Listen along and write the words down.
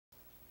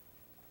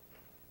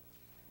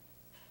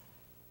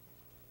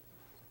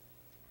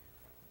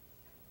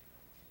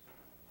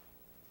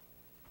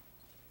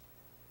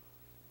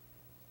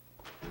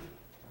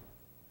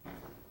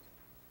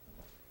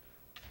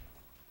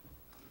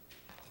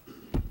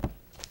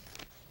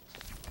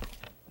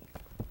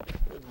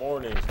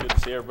Morning. It's good to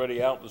see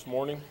everybody out this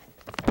morning.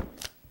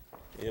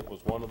 It was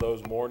one of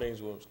those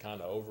mornings when it was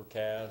kind of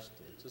overcast,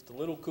 just a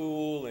little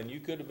cool, and you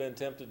could have been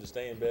tempted to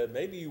stay in bed.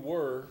 Maybe you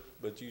were,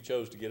 but you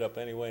chose to get up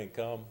anyway and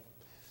come.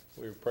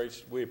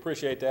 We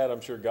appreciate that.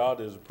 I'm sure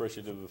God is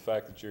appreciative of the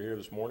fact that you're here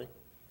this morning.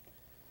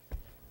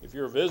 If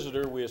you're a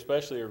visitor, we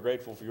especially are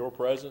grateful for your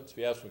presence. If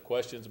you have some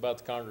questions about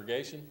the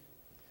congregation,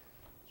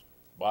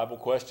 Bible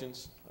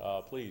questions,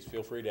 please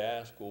feel free to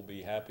ask. We'll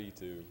be happy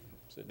to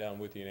sit down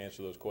with you and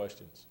answer those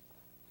questions.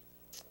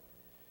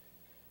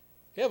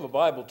 If you have a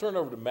Bible, turn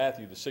over to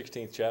Matthew, the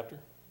 16th chapter.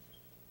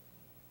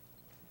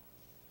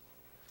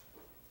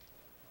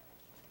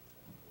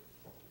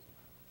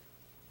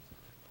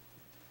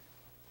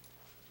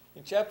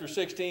 In chapter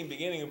 16,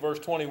 beginning in verse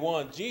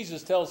 21,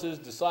 Jesus tells his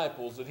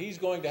disciples that he's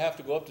going to have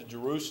to go up to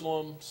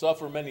Jerusalem,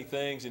 suffer many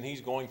things, and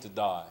he's going to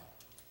die.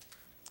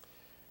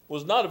 It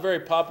was not a very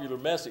popular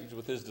message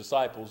with his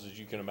disciples, as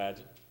you can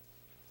imagine.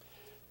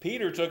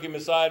 Peter took him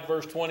aside,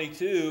 verse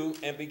 22,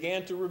 and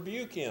began to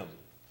rebuke him.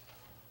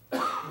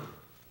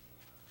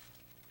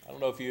 I don't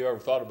know if you ever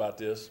thought about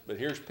this, but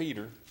here's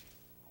Peter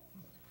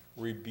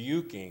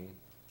rebuking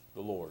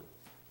the Lord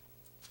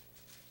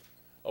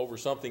over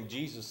something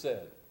Jesus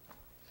said.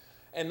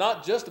 And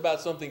not just about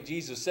something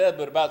Jesus said,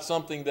 but about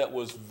something that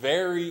was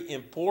very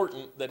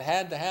important that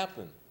had to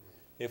happen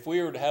if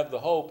we were to have the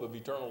hope of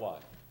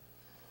eternal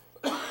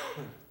life.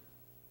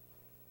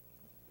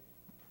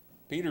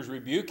 Peter's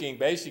rebuking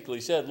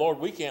basically said, Lord,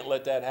 we can't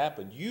let that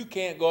happen. You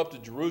can't go up to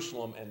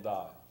Jerusalem and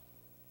die.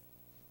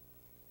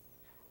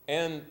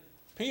 And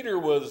Peter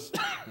was,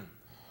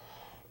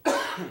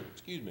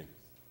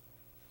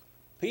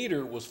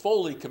 Peter was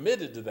fully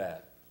committed to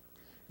that.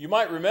 You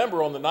might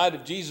remember on the night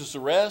of Jesus'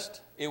 arrest,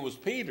 it was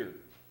Peter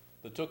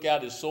that took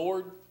out his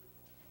sword,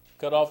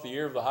 cut off the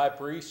ear of the high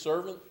priest's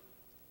servant.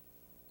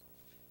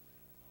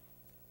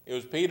 It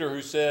was Peter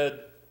who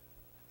said,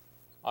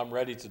 I'm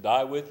ready to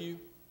die with you.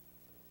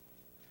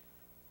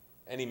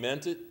 And he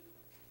meant it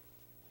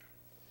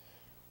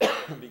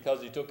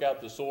because he took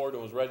out the sword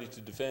and was ready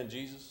to defend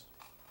Jesus.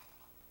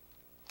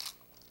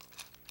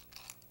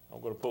 I'm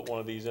going to put one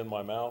of these in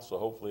my mouth, so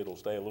hopefully it'll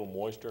stay a little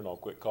moister and I'll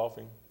quit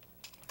coughing.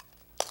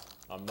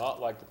 I'm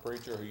not like the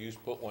preacher who used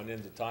to put one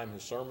in to time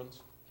his sermons.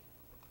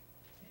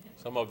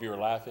 Some of you are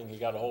laughing. He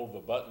got a hold of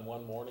a button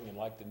one morning and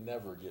like to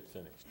never get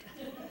finished.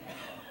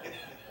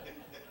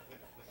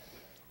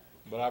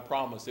 But I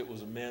promise it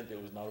was a mint,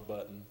 it was not a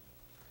button.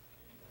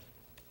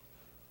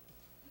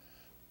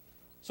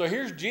 So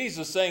here's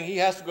Jesus saying he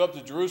has to go up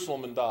to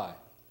Jerusalem and die.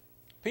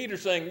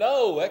 Peter's saying,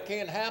 no, that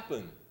can't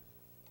happen.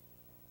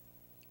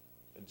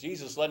 And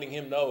Jesus letting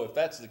him know if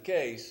that's the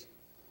case,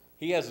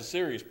 he has a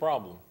serious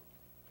problem.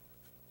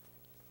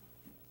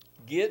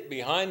 Get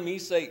behind me,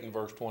 Satan,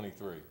 verse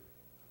 23.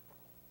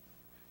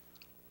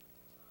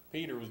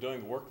 Peter was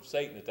doing the work of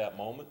Satan at that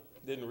moment.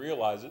 Didn't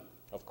realize it,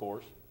 of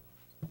course.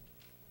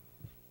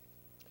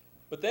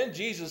 But then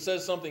Jesus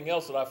says something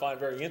else that I find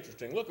very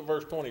interesting. Look at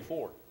verse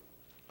 24.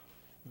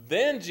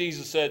 Then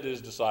Jesus said to his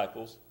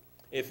disciples,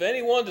 if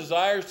anyone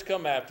desires to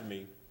come after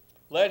me,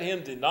 let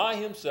him deny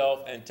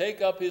himself and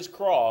take up his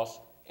cross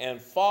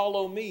and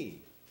follow me.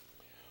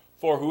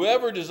 For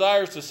whoever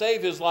desires to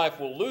save his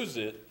life will lose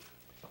it,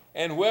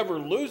 and whoever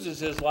loses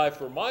his life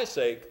for my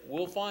sake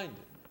will find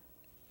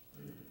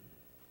it.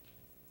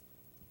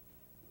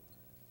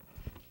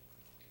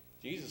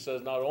 Jesus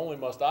says, not only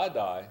must I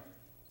die,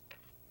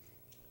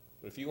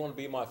 but if you want to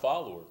be my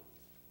follower,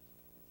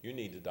 you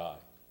need to die.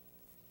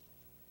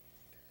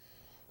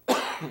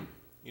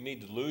 You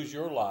need to lose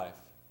your life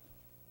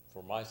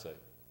for my sake.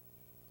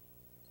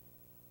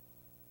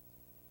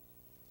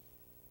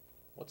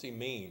 What's he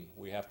mean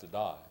we have to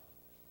die?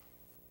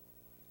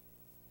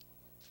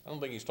 I don't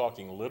think he's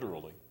talking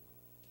literally.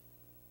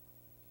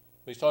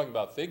 He's talking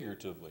about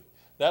figuratively.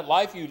 That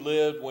life you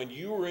lived when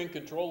you were in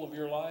control of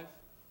your life,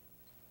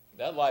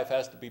 that life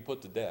has to be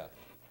put to death.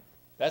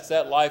 That's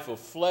that life of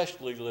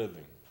fleshly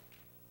living.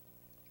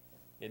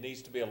 It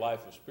needs to be a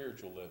life of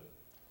spiritual living.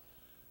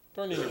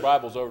 Turn in your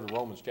Bibles over to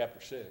Romans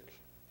chapter 6.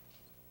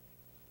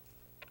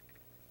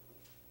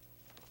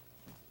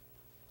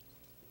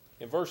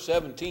 In verse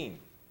 17,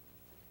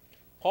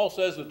 Paul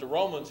says that the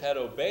Romans had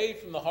obeyed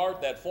from the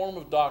heart that form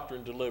of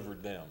doctrine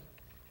delivered them.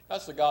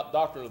 That's the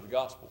doctrine of the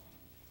gospel.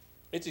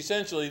 It's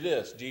essentially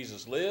this: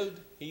 Jesus lived,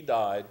 he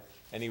died,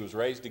 and he was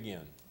raised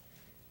again.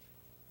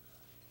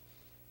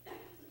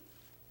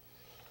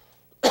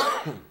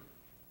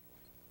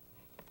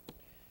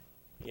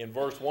 In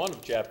verse 1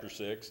 of chapter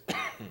 6,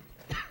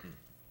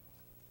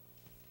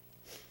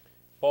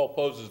 Paul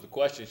poses the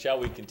question, shall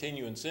we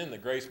continue in sin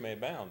that grace may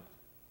abound?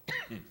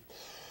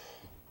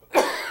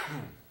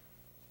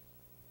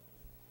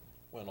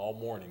 Went all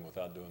morning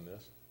without doing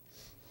this.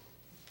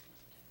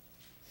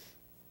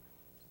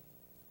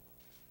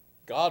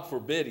 God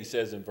forbid, he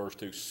says in verse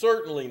 2,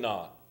 certainly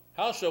not.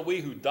 How shall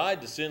we who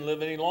died to sin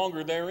live any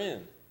longer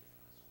therein?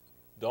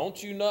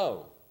 Don't you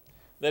know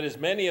that as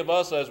many of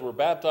us as were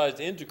baptized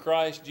into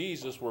Christ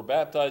Jesus were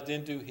baptized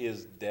into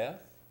his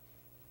death?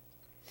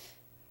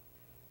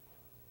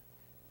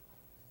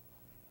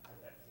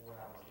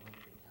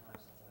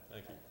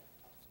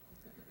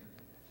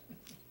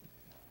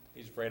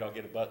 afraid I'll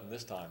get a button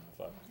this time.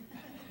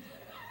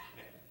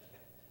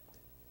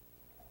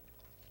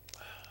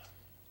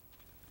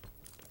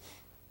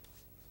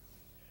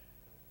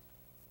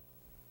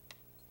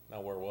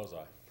 Now, where was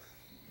I?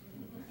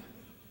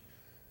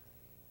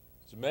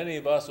 So many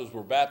of us, as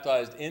were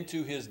baptized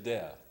into his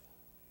death,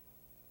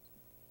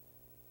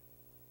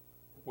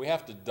 we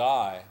have to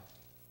die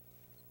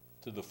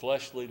to the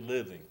fleshly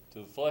living, to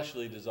the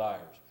fleshly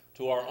desires,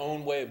 to our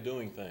own way of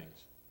doing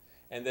things,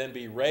 and then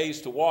be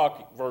raised to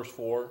walk, verse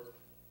 4,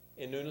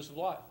 in newness of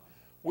life.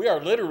 We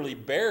are literally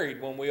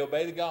buried when we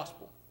obey the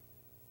gospel.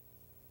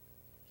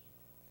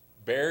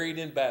 Buried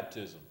in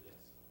baptism.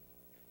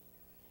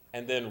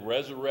 And then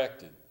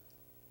resurrected,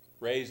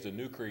 raised a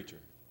new creature.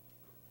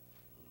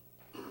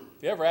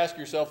 If you ever ask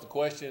yourself the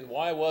question,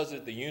 why was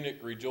it the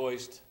eunuch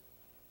rejoiced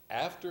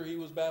after he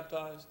was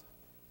baptized?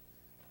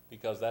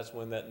 Because that's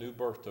when that new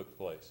birth took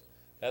place.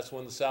 That's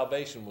when the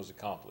salvation was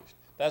accomplished.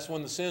 That's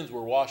when the sins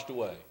were washed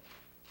away.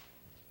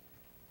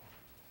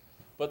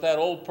 But that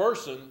old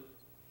person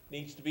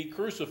needs to be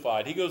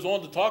crucified. He goes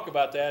on to talk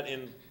about that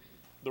in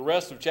the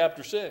rest of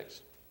chapter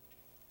 6.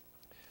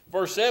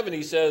 Verse 7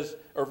 he says,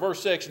 or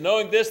verse 6,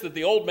 knowing this, that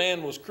the old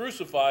man was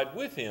crucified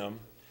with him,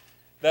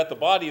 that the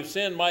body of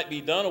sin might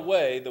be done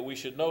away, that we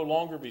should no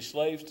longer be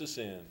slaves to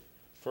sin.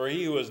 For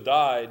he who has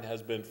died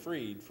has been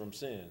freed from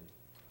sin.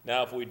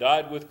 Now if we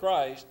died with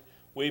Christ,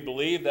 we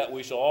believe that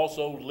we shall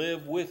also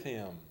live with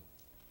him.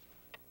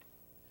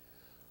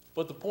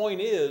 But the point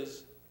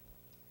is,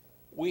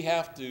 we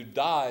have to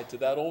die to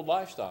that old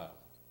lifestyle.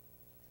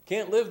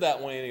 Can't live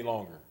that way any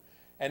longer.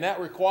 And that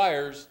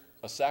requires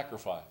a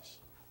sacrifice.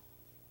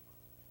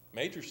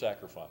 Major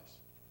sacrifice.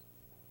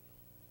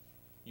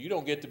 You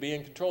don't get to be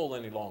in control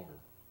any longer.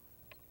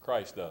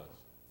 Christ does.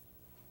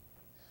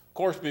 Of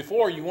course,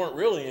 before you weren't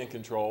really in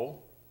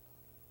control.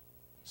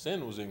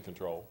 Sin was in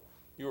control.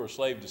 You were a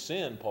slave to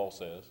sin, Paul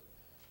says.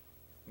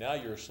 Now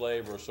you're a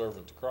slave or a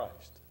servant to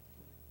Christ.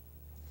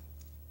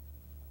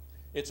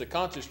 It's a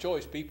conscious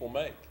choice people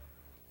make.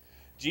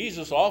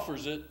 Jesus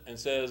offers it and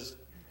says,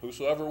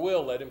 whosoever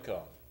will, let him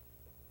come.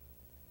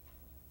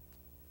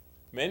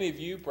 Many of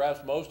you,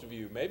 perhaps most of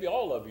you, maybe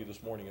all of you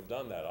this morning have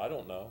done that. I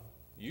don't know.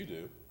 You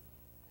do.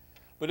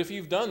 But if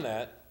you've done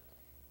that,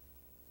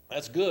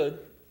 that's good.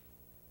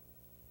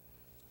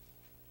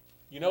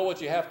 You know what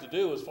you have to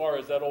do as far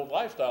as that old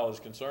lifestyle is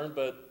concerned,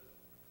 but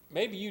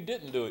maybe you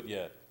didn't do it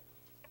yet.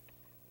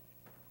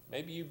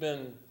 Maybe you've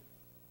been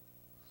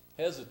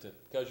hesitant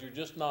because you're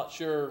just not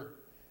sure,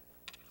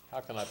 how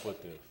can I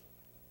put this,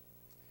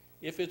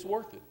 if it's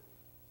worth it.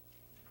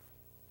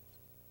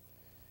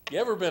 You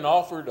ever been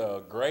offered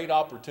a great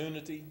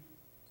opportunity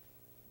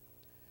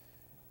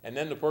and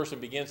then the person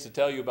begins to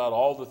tell you about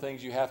all the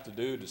things you have to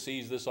do to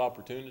seize this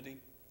opportunity?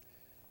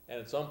 And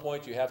at some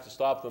point you have to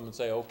stop them and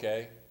say,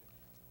 okay,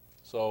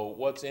 so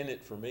what's in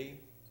it for me?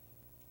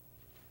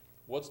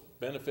 What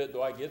benefit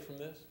do I get from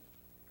this?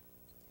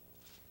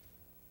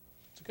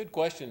 It's a good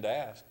question to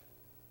ask.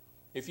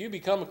 If you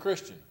become a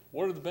Christian,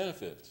 what are the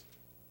benefits?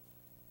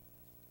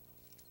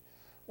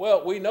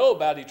 Well, we know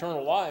about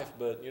eternal life,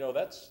 but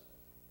that's,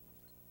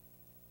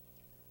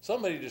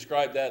 somebody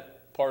described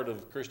that part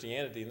of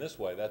Christianity in this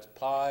way. That's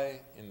pie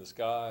in the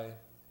sky,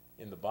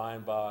 in the by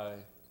and by,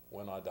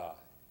 when I die.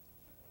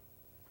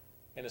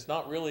 And it's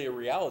not really a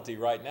reality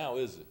right now,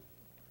 is it?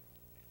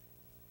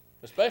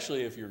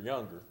 Especially if you're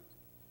younger.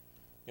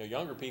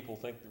 Younger people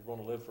think they're going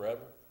to live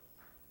forever.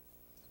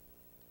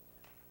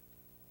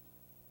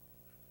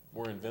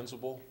 We're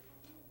invincible.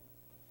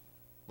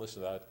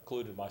 Listen, I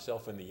included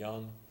myself in the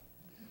young.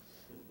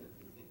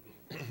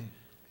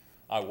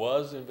 I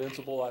was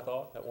invincible, I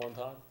thought, at one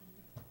time.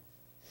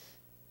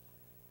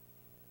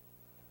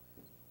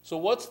 So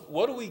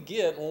what do we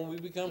get when we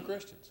become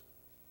Christians?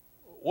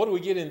 What do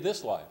we get in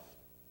this life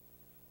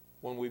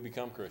when we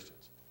become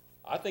Christians?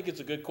 I think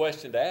it's a good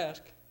question to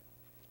ask.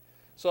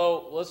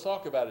 So let's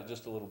talk about it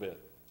just a little bit.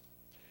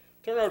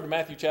 Turn over to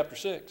Matthew chapter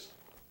 6.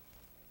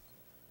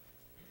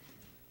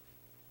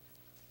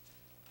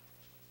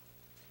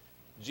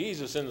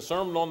 Jesus in the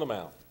Sermon on the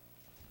Mount.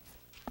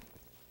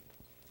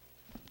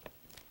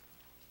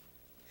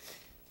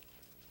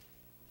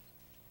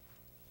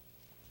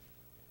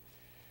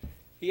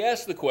 He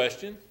asks the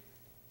question,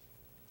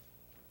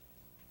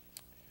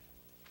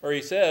 or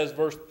he says,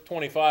 verse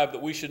 25,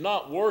 that we should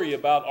not worry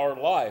about our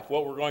life,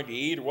 what we're going to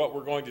eat or what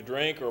we're going to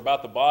drink, or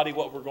about the body,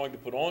 what we're going to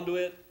put onto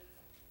it.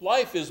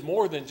 Life is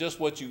more than just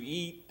what you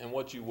eat and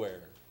what you wear.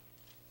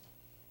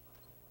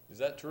 Is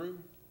that true?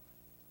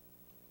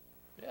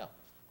 Yeah, a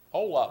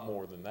whole lot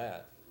more than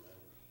that.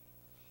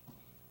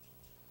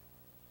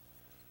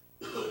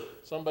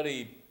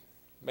 Somebody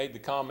made the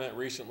comment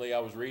recently I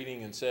was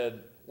reading and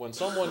said, when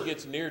someone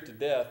gets near to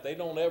death, they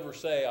don't ever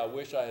say, I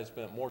wish I had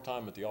spent more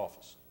time at the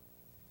office.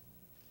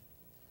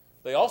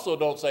 They also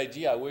don't say,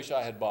 gee, I wish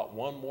I had bought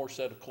one more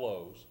set of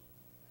clothes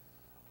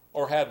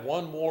or had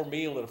one more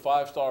meal at a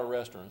 5-star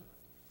restaurant.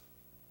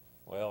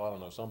 Well, I don't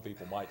know, some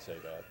people might say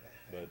that,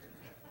 but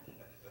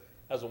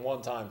that's a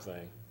one-time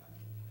thing,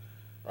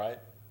 right?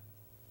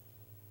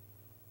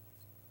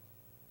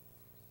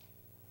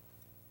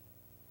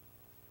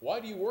 Why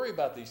do you worry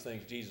about these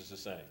things, Jesus is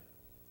saying.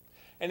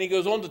 And he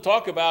goes on to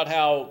talk about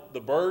how the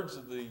birds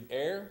of the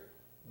air,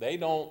 they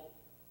don't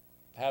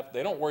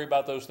worry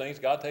about those things.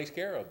 God takes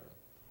care of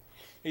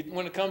them.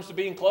 When it comes to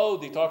being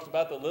clothed, he talks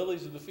about the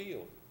lilies of the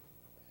field.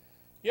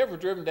 You ever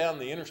driven down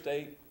the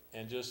interstate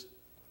and just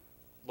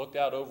looked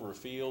out over a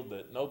field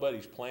that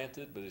nobody's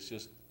planted, but it's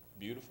just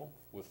beautiful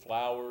with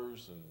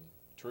flowers and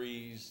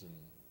trees? And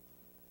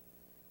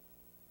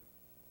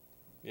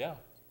yeah,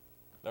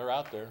 they're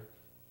out there.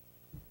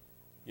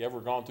 You ever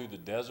gone through the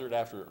desert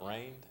after it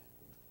rained?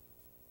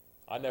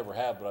 I never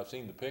have, but I've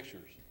seen the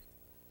pictures.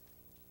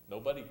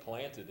 Nobody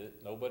planted it.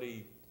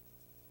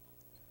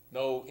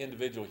 No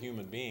individual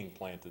human being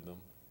planted them.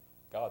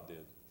 God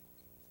did.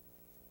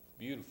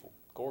 Beautiful,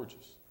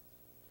 gorgeous.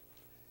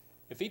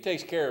 If he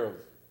takes care of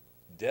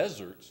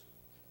deserts,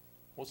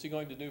 what's he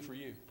going to do for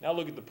you? Now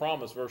look at the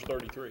promise, verse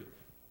 33.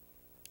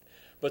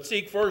 But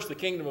seek first the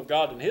kingdom of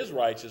God and his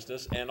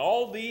righteousness, and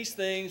all these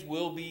things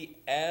will be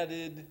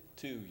added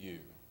to you.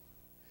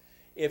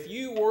 If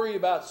you worry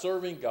about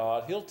serving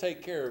God, he'll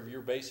take care of your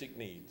basic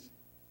needs.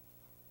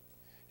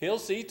 He'll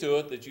see to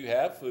it that you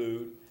have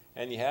food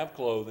and you have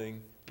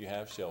clothing, you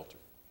have shelter.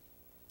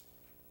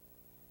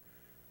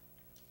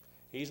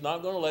 He's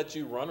not going to let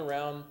you run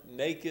around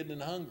naked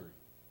and hungry.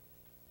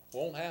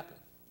 Won't happen.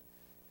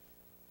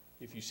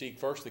 If you seek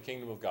first the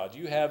kingdom of God,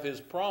 you have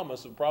his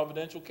promise of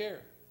providential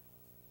care.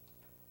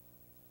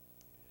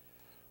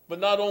 But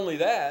not only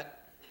that,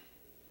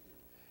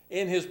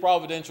 in his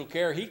providential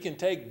care, he can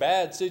take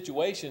bad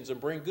situations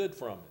and bring good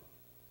from it.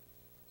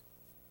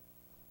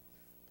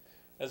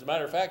 As a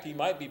matter of fact, he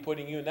might be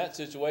putting you in that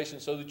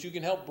situation so that you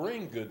can help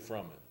bring good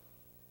from it.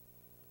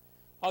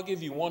 I'll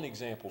give you one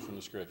example from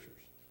the scriptures.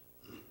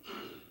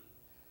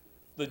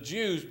 The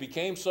Jews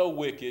became so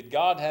wicked,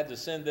 God had to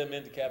send them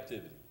into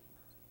captivity.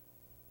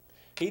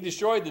 He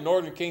destroyed the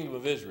northern kingdom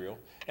of Israel,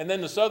 and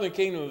then the southern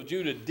kingdom of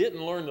Judah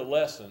didn't learn the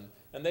lesson,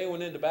 and they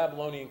went into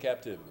Babylonian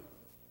captivity.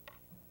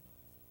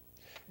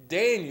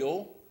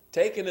 Daniel,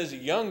 taken as a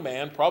young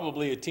man,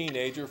 probably a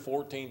teenager,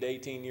 14 to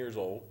 18 years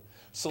old,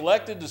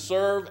 selected to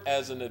serve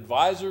as an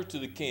advisor to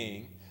the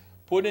king,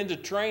 put into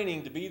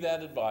training to be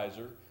that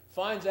advisor,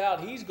 finds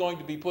out he's going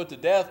to be put to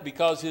death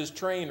because his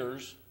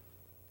trainers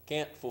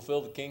can't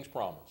fulfill the king's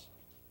promise.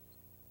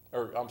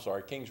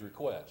 King's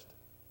request.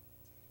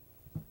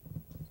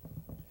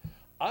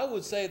 I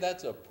would say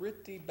that's a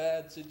pretty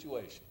bad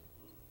situation.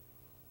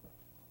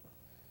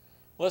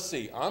 Let's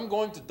see, I'm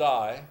going to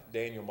die,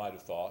 Daniel might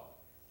have thought,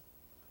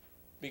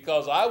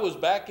 because I was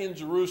back in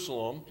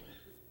Jerusalem.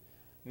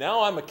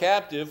 Now I'm a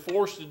captive,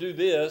 forced to do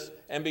this,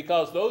 and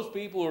because those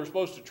people who are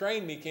supposed to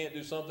train me can't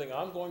do something,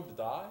 I'm going to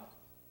die?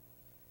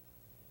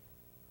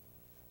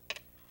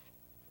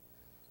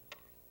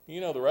 You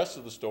know the rest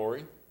of the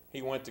story.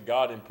 He went to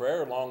God in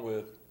prayer along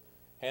with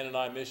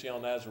Hananiah, Mishael,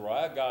 and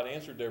Azariah. God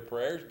answered their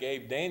prayers,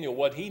 gave Daniel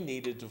what he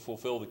needed to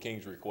fulfill the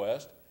king's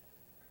request.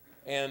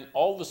 And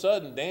all of a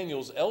sudden,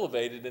 Daniel's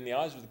elevated in the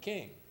eyes of the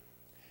king.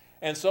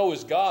 And so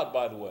is God,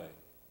 by the way.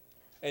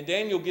 And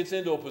Daniel gets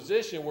into a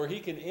position where he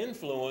can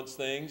influence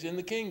things in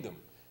the kingdom.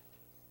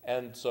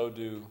 And so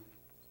do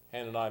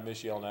Hananiah,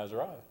 Mishael, and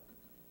Azariah.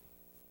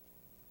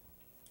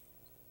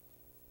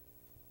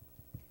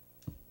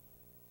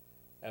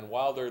 And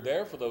while they're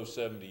there for those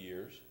 70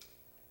 years,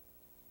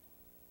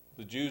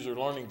 the Jews are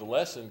learning the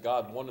lesson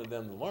God wanted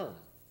them to learn.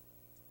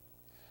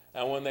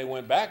 And when they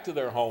went back to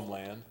their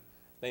homeland,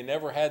 they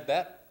never had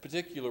that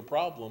particular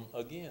problem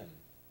again.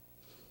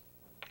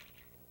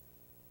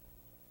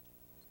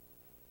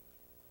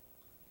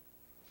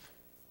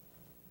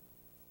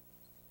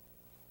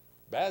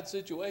 Bad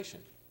situation.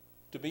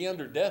 To be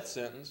under death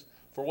sentence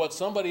for what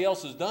somebody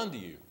else has done to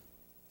you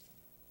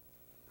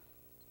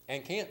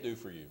and can't do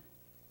for you.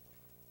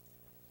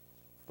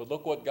 But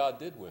look what God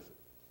did with it.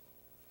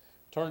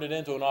 Turned it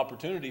into an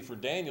opportunity for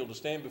Daniel to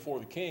stand before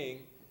the king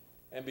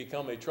and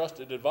become a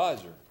trusted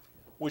advisor,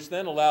 which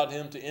then allowed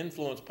him to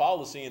influence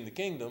policy in the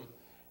kingdom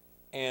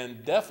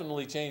and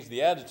definitely change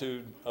the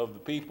attitude of the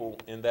people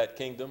in that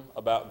kingdom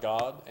about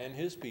God and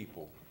his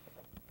people.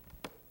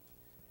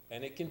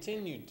 And it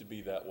continued to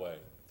be that way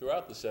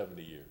throughout the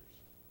 70 years.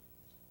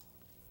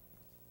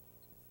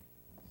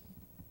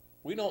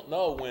 We don't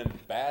know when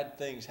bad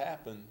things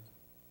happen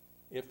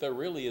if they're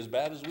really as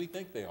bad as we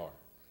think they are,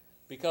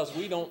 because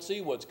we don't see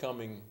what's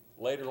coming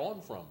later on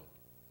from it.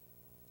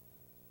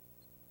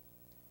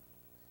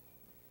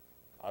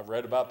 I've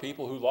read about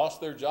people who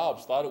lost their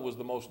jobs, thought it was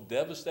the most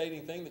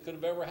devastating thing that could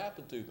have ever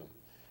happened to them.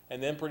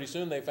 And then pretty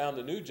soon they found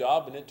a new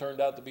job, and it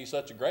turned out to be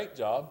such a great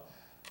job.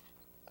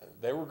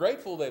 They were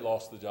grateful they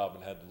lost the job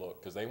and had to look,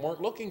 because they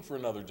weren't looking for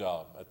another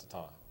job at the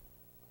time.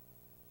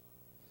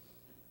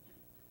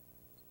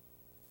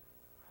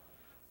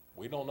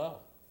 We don't know.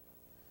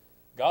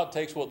 God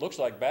takes what looks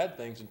like bad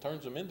things and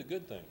turns them into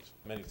good things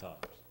many times.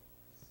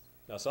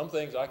 Now, some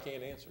things I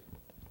can't answer.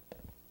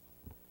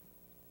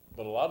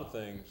 But a lot of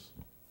things,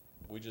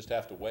 we just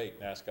have to wait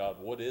and ask God,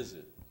 what is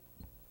it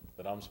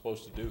that I'm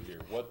supposed to do here?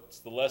 What's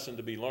the lesson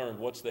to be learned?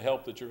 What's the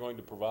help that you're going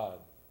to provide?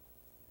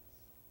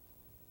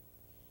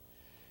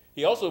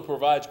 He also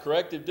provides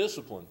corrective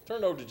discipline.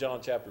 Turn over to John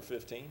chapter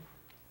 15.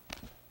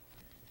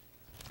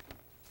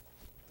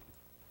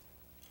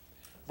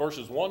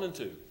 Verses 1 and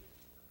 2.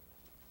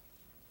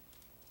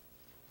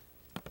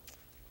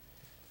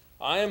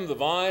 I am the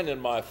vine,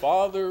 and my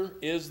Father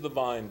is the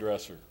vine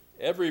dresser.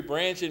 Every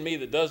branch in me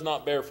that does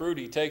not bear fruit,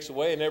 he takes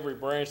away, and every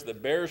branch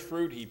that bears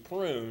fruit, he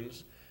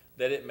prunes,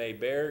 that it may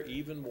bear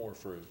even more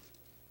fruit.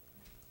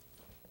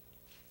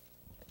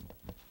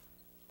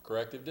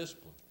 Corrective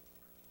discipline.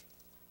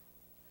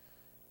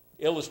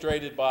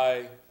 Illustrated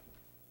by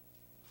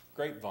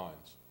grapevines.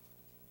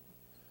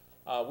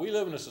 We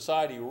live in a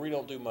society where we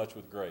don't do much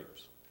with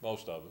grapes,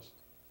 most of us.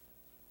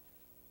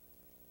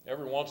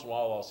 Every once in a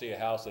while I'll see a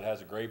house that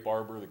has a grape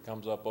arbor that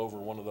comes up over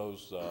one of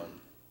those,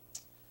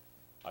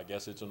 I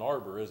guess it's an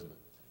arbor, isn't it?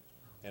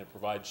 And it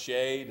provides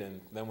shade, and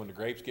then when the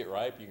grapes get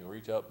ripe, you can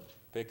reach up,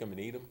 pick them, and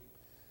eat them,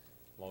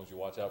 as long as you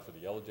watch out for the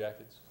yellow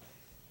jackets.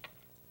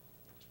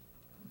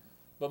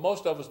 But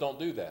most of us don't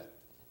do that.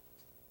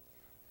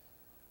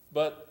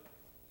 But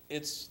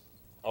it's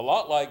a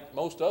lot like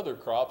most other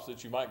crops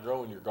that you might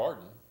grow in your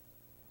garden.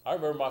 I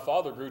remember my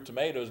father grew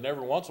tomatoes, and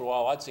every once in a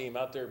while I'd see him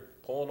out there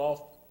pulling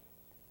off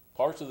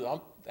parts of the,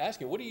 I'm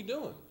asking, what are you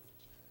doing?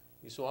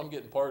 He said, well, I'm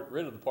getting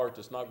rid of the part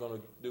that's not going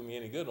to do me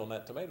any good on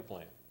that tomato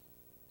plant.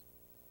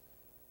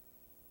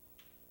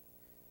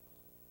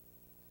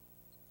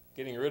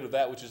 Getting rid of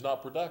that which is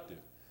not productive.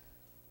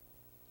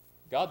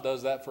 God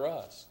does that for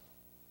us.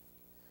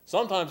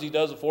 Sometimes he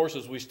does it for us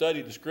as we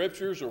study the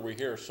scriptures, or we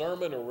hear a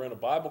sermon, or we're in a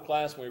Bible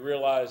class and we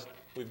realize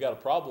we've got a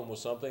problem with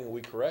something and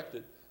we correct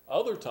it.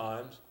 Other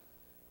times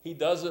he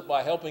does it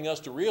by helping us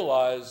to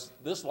realize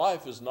this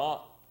life is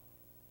not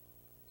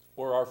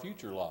where our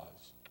future lies.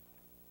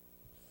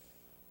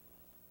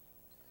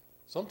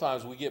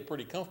 Sometimes we get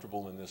pretty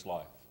comfortable in this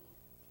life.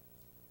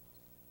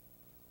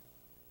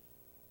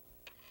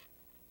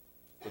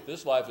 But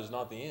this life is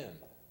not the end.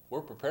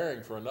 We're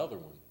preparing for another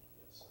one.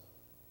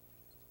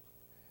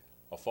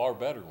 A far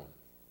better one.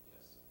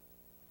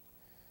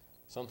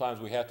 Sometimes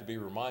we have to be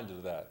reminded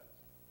of that.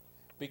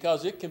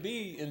 Because it can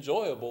be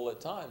enjoyable at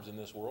times in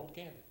this world,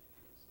 can't it?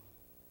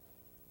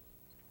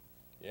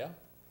 Yeah?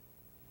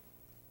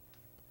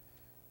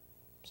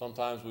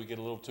 Sometimes we get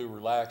a little too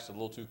relaxed, a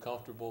little too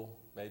comfortable.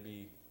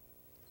 Maybe,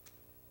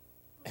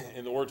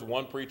 in the words of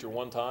one preacher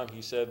one time,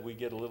 he said we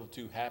get a little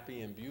too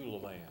happy in Beulah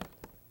land,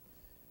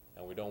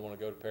 and we don't want to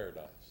go to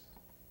paradise.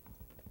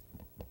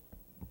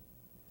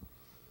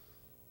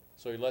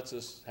 So he lets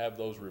us have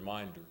those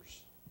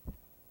reminders.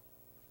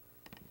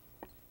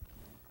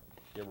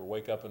 You ever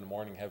wake up in the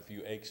morning and have a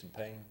few aches and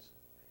pains?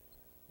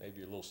 Maybe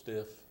you're a little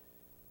stiff.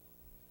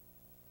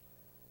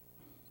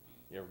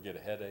 You ever get a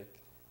headache?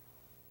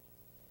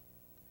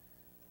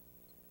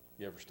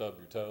 You ever stub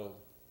your toe?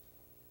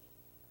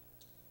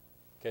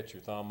 Catch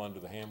your thumb under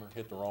the hammer?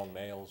 Hit the wrong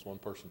nail, as one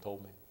person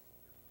told me?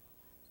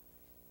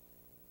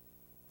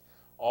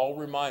 All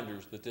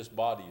reminders that this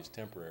body is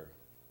temporary.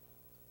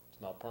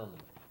 It's not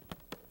permanent.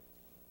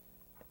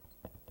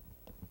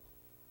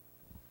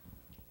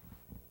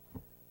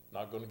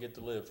 Not going to get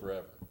to live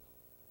forever.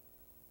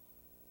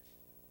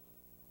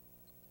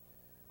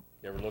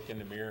 You ever look in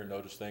the mirror and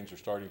notice things are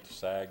starting to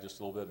sag just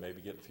a little bit,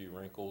 maybe getting a few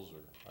wrinkles?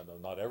 Or I know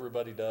not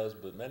everybody does,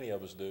 but many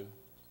of us do.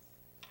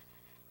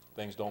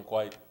 Things don't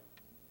quite,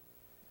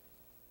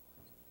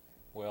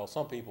 well,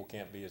 some people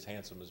can't be as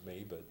handsome as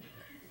me, but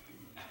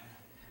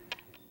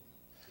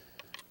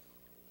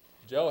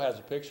Joe has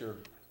a picture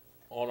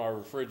on our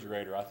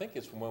refrigerator. I think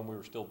it's from when we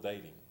were still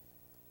dating.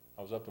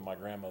 I was up to my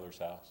grandmother's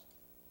house.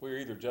 We were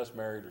either just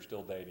married or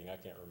still dating. I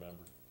can't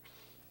remember.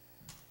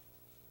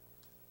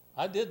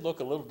 I did look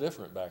a little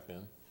different back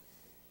then.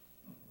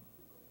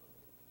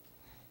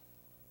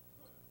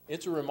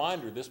 It's a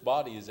reminder this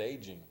body is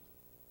aging.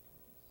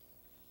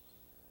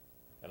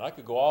 And I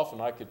could go off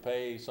and I could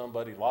pay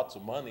somebody lots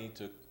of money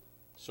to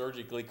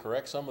surgically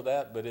correct some of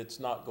that, but it's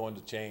not going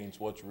to change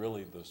what's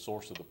really the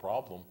source of the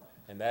problem,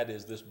 and that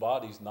is this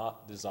body's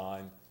not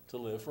designed to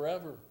live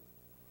forever.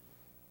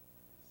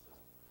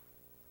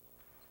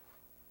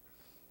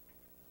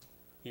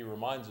 He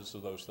reminds us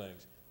of those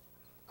things.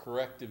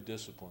 Corrective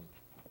discipline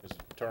is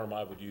a term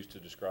I would use to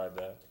describe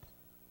that.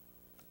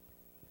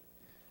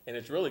 And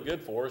it's really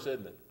good for us,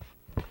 isn't it?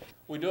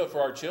 We do it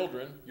for our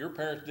children. Your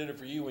parents did it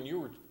for you when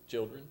you were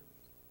children.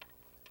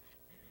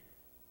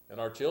 And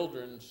our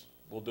children's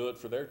will do it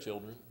for their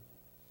children,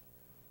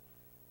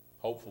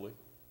 hopefully.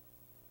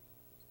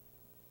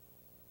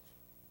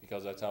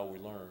 Because that's how we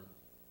learn.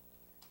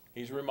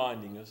 He's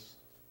reminding us.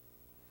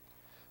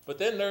 But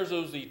then there's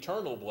those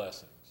eternal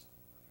blessings.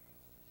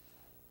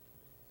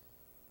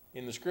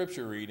 In the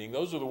scripture reading,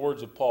 those are the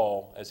words of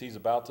Paul as he's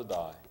about to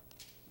die.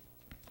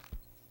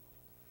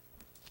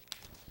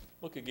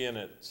 Look again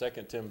at 2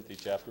 Timothy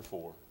chapter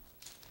 4.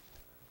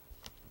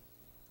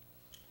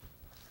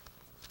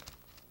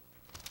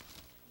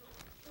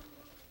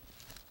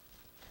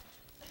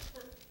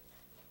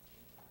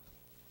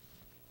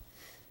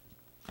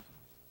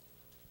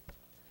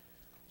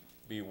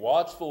 Be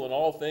watchful in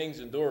all things,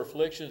 endure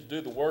afflictions,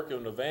 do the work of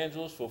an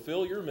evangelist,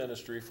 fulfill your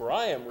ministry, for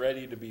I am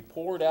ready to be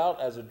poured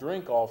out as a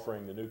drink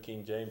offering, the New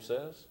King James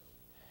says.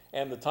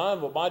 And the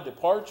time of my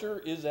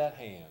departure is at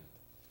hand.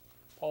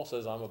 Paul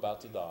says, I'm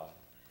about to die.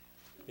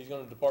 He's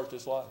going to depart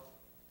this life.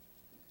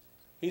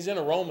 He's in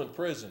a Roman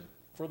prison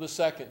for the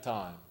second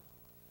time.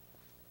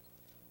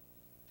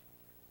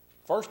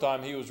 First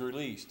time he was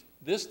released.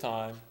 This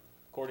time,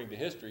 according to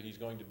history, he's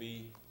going to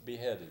be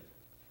beheaded.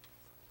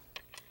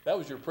 That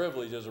was your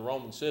privilege as a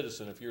Roman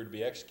citizen. If you were to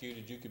be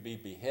executed, you could be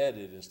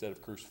beheaded instead of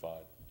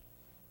crucified,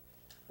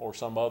 or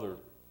some other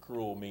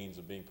cruel means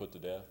of being put to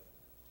death.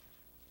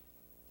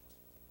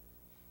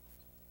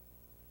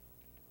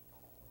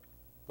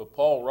 But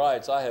Paul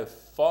writes, I have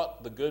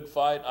fought the good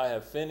fight, I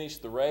have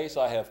finished the race,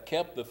 I have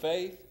kept the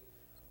faith.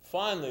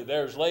 Finally,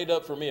 there is laid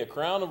up for me a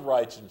crown of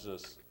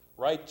righteousness,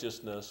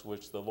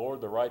 which the Lord,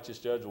 the righteous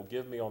judge, will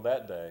give me on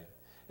that day.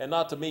 And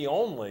not to me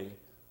only,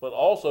 but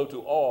also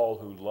to all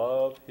who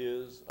love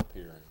his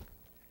appearing.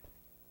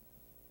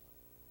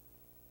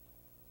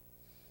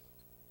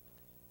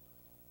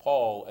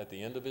 Paul, at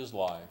the end of his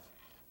life,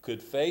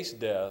 could face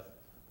death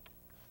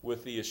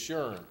with the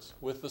assurance,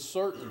 with the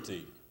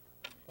certainty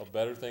of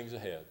better things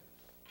ahead,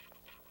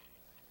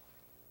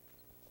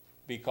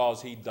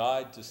 because he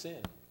died to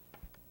sin.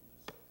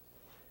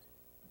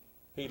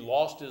 He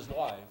lost his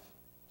life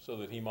so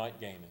that he might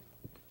gain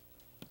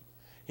it.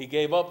 He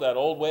gave up that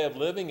old way of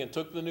living and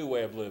took the new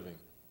way of living,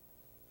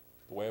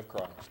 the way of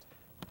Christ.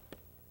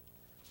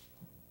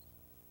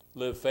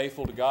 Lived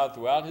faithful to God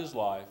throughout his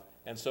life,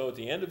 and so at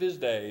the end of his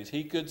days,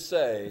 he could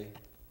say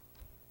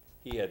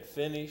he had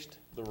finished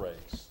the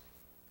race.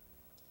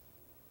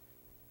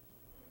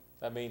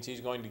 That means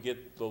he's going to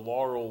get the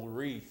laurel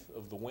wreath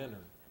of the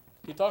winner.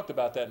 He talked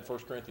about that in 1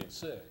 Corinthians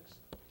 6.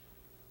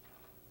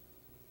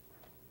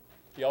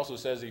 He also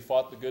says he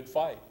fought the good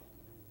fight.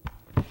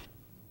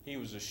 He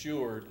was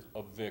assured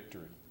of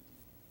victory.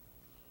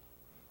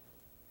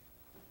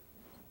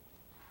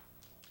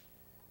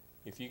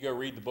 If you go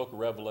read the book of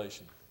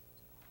Revelation,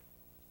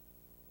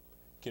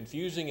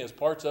 confusing as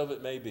parts of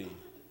it may be,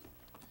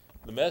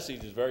 the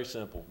message is very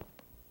simple.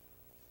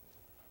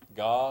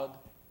 God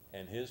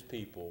and his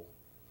people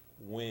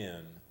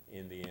win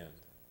in the end.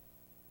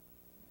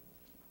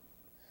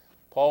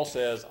 Paul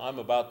says, I'm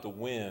about to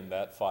win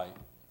that fight.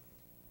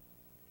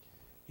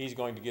 He's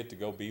going to get to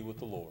go be with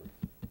the Lord.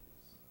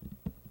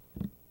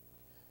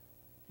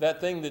 That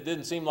thing that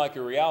didn't seem like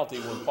a reality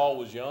when Paul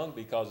was young,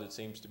 because it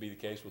seems to be the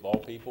case with all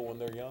people when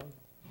they're young,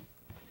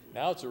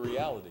 now it's a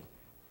reality.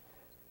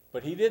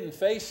 But he didn't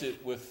face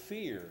it with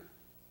fear.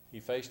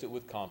 He faced it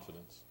with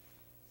confidence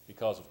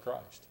because of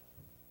Christ,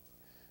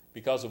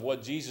 because of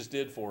what Jesus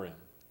did for him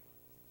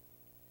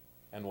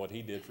and what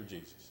he did for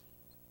Jesus.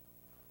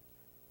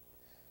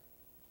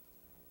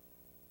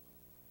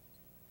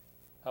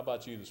 How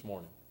about you this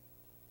morning?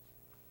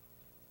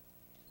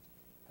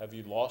 Have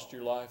you lost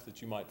your life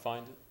that you might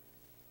find it?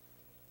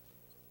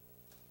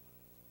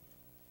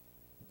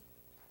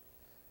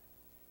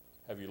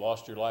 Have you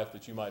lost your life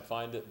that you might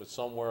find it, but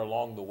somewhere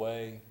along the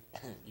way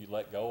you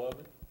let go of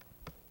it?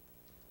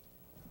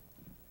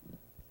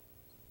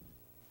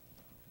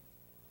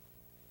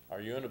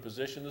 Are you in a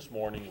position this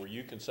morning where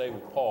you can say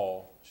with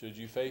Paul, should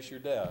you face your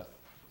death,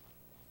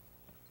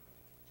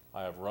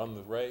 I have run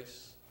the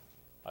race,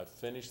 I've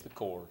finished the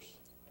course,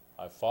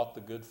 I've fought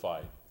the good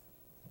fight.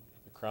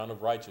 The crown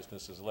of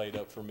righteousness is laid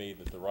up for me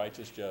that the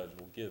righteous judge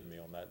will give me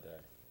on that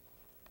day.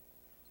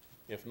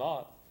 If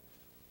not,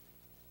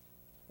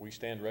 we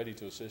stand ready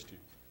to assist you.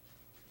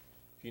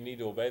 If you need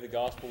to obey the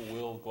gospel,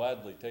 we'll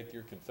gladly take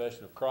your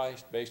confession of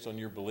Christ based on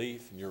your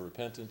belief and your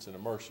repentance and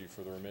immerse you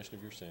for the remission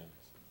of your sins.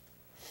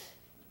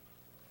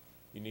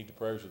 You need the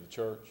prayers of the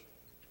church.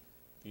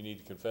 If you need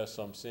to confess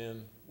some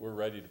sin, we're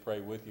ready to pray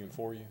with you and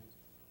for you.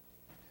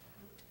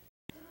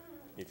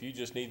 If you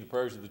just need the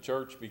prayers of the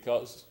church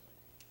because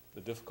the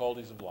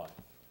difficulties of life,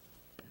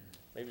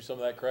 maybe some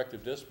of that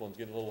corrective discipline is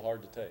getting a little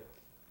hard to take,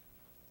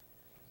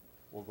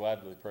 we'll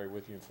gladly pray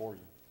with you and for you.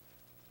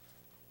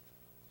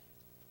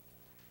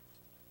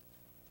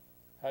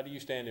 How do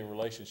you stand in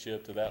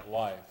relationship to that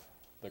life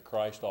that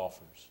Christ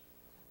offers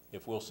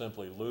if we'll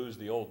simply lose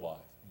the old life,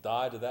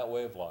 die to that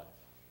way of life?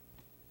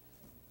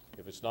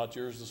 If it's not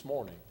yours this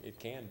morning, it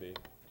can be.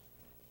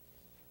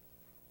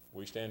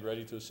 We stand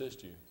ready to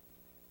assist you.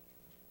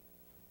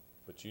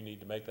 But you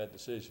need to make that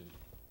decision.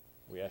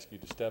 We ask you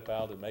to step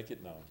out and make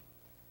it known.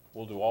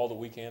 We'll do all that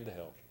we can to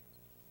help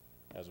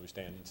as we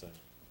stand and sing.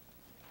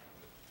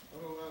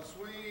 Oh, how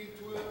sweet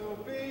will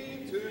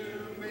be to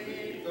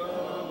meet the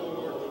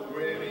Lord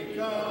when he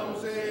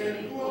comes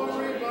in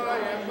glory by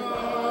and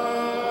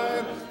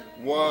by.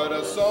 What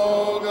a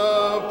song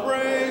of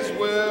praise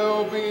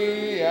will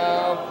be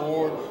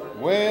outpoured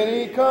when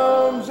he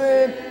comes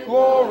in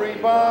glory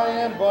by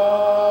and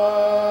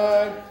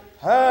by.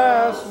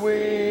 How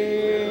sweet,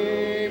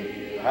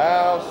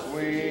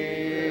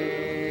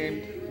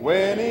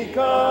 when he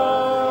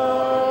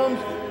comes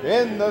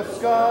in the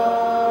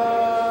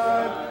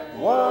sky.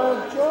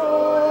 What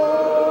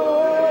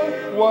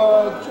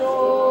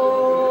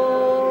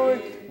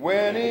joy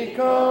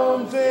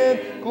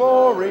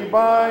glory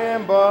by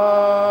and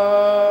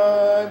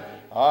by.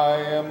 I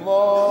am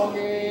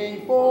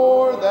longing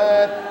for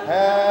that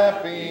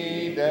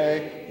happy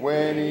day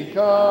when he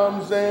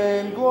comes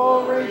in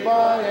glory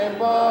by and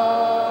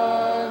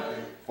by.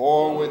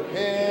 For with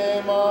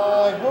him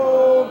I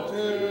hope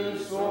to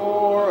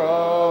soar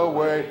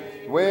away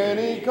when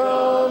he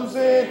comes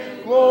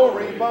in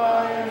glory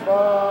by and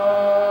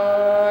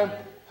by.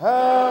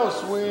 How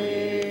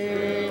sweet,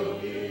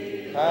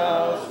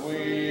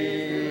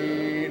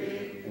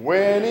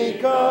 when he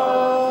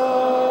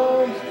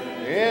comes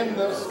in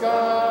the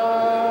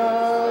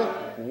sky.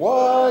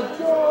 What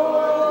joy,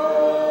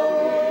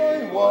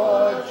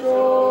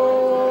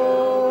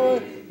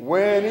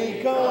 when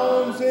he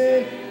comes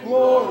in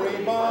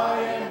glory by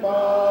and by.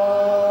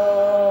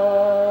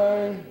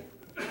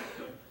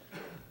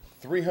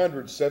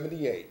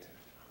 378,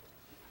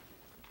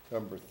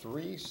 number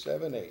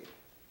 378.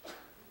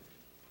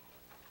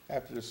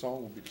 After the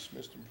song, we'll be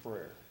dismissed in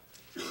prayer.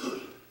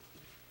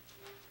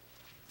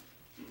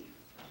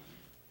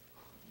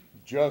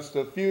 Just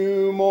a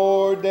few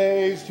more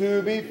days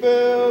to be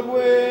filled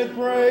with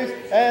praise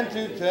and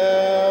to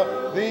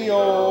tell the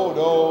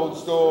old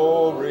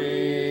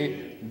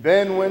story.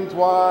 Then when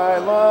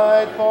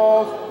twilight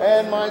falls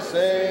and my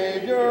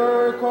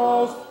Savior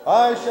calls,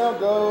 I shall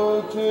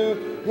go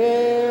to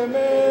him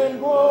in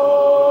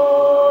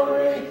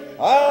glory.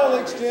 I'll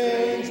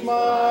exchange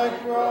my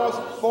cross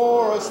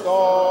for a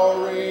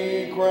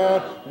starry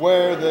crown,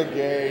 where the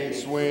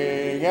gates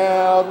swing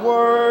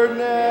outward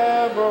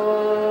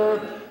never.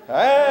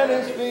 At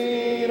his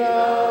feet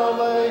I'll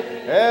lay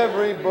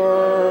every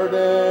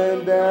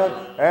burden down,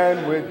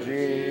 and with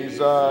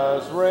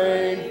Jesus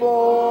reign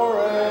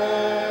forever.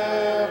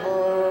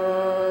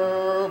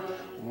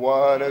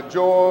 What a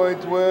joy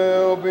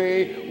 'twill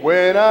be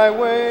when I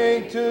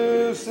wake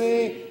to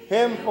see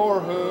him for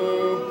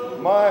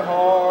whom my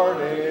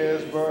heart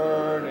is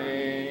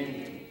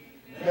burning.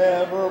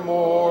 Never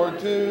more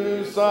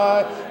to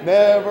sigh,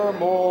 never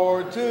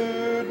more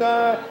to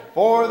die,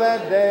 for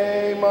that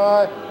day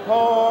my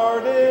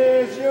heart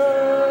is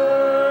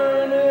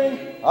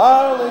yearning.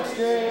 I'll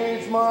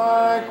exchange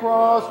my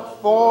cross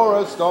for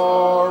a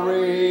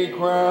starry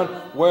crown,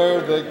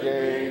 where the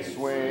gates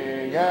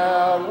swing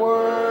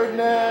outward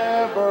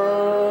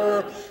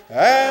never.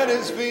 At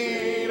his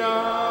feet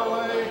I'll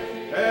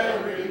lay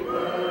every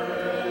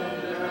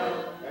burden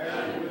down,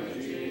 and with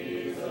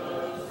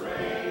Jesus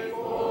reign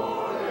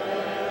forever.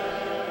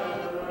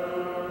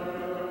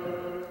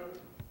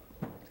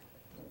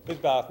 Please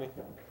bow with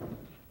me.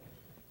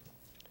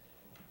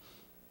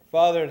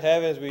 Father in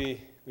heaven, as we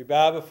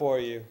bow before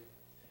you,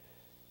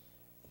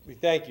 we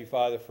thank you,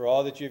 Father, for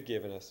all that you've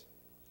given us.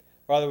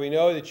 Father, we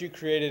know that you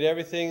created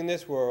everything in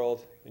this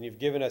world, and you've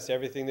given us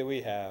everything that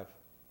we have.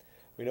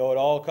 We know it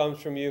all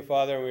comes from you,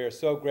 Father, and we are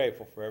so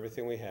grateful for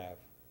everything we have.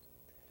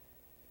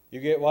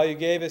 While you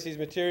gave us these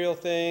material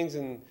things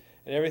and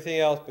everything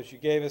else, but you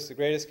gave us the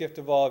greatest gift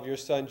of all, of your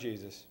Son,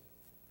 Jesus.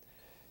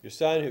 Your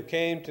Son who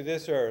came to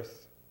this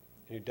earth,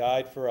 who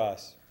died for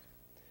us,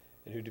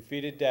 and who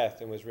defeated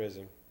death and was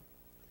risen.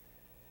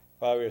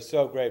 Father, we are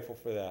so grateful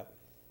for that.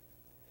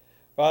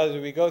 Father,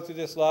 as we go through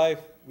this life,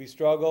 we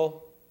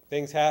struggle,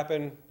 things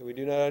happen that we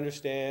do not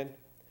understand,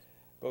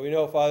 but we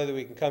know, Father, that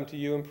we can come to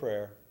you in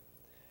prayer.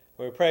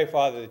 And we pray,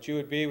 Father, that you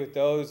would be with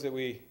those that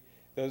we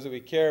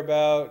care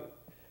about,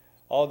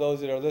 all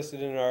those that are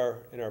listed in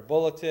our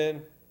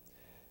bulletin,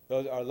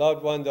 those our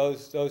loved ones,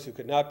 those who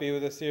could not be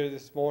with us here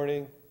this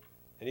morning,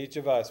 and each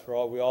of us,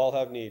 we all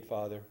have need,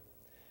 Father.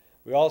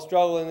 We all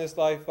struggle in this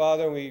life,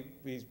 Father, and we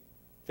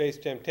face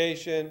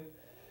temptation.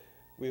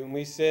 When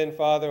we sin,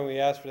 Father, and we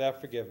ask for that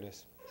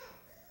forgiveness.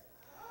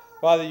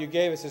 Father, you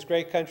gave us this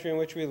great country in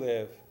which we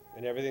live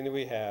and everything that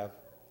we have.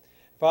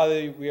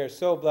 Father, we are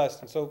so blessed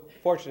and so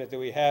fortunate that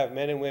we have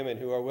men and women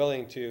who are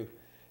willing to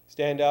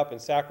stand up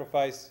and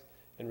sacrifice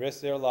and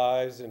risk their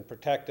lives and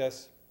protect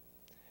us,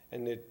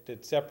 and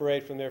that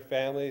separate from their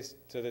families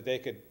so that they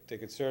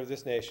could serve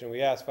this nation.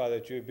 We ask, Father,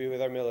 that you would be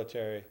with our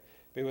military,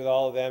 be with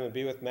all of them, and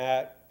be with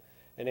Matt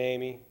and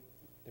Amy,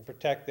 and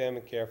protect them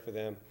and care for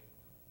them.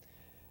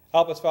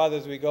 Help us, Father,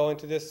 as we go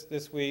into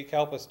this week.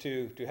 Help us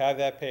to have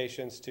that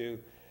patience, to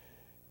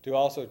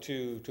also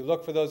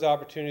look for those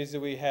opportunities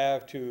that we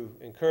have, to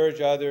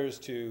encourage others,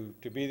 to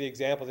be the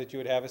example that you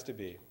would have us to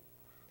be.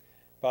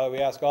 Father, we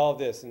ask all of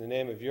this in the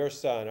name of your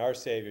Son, our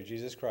Savior,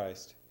 Jesus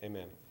Christ.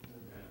 Amen.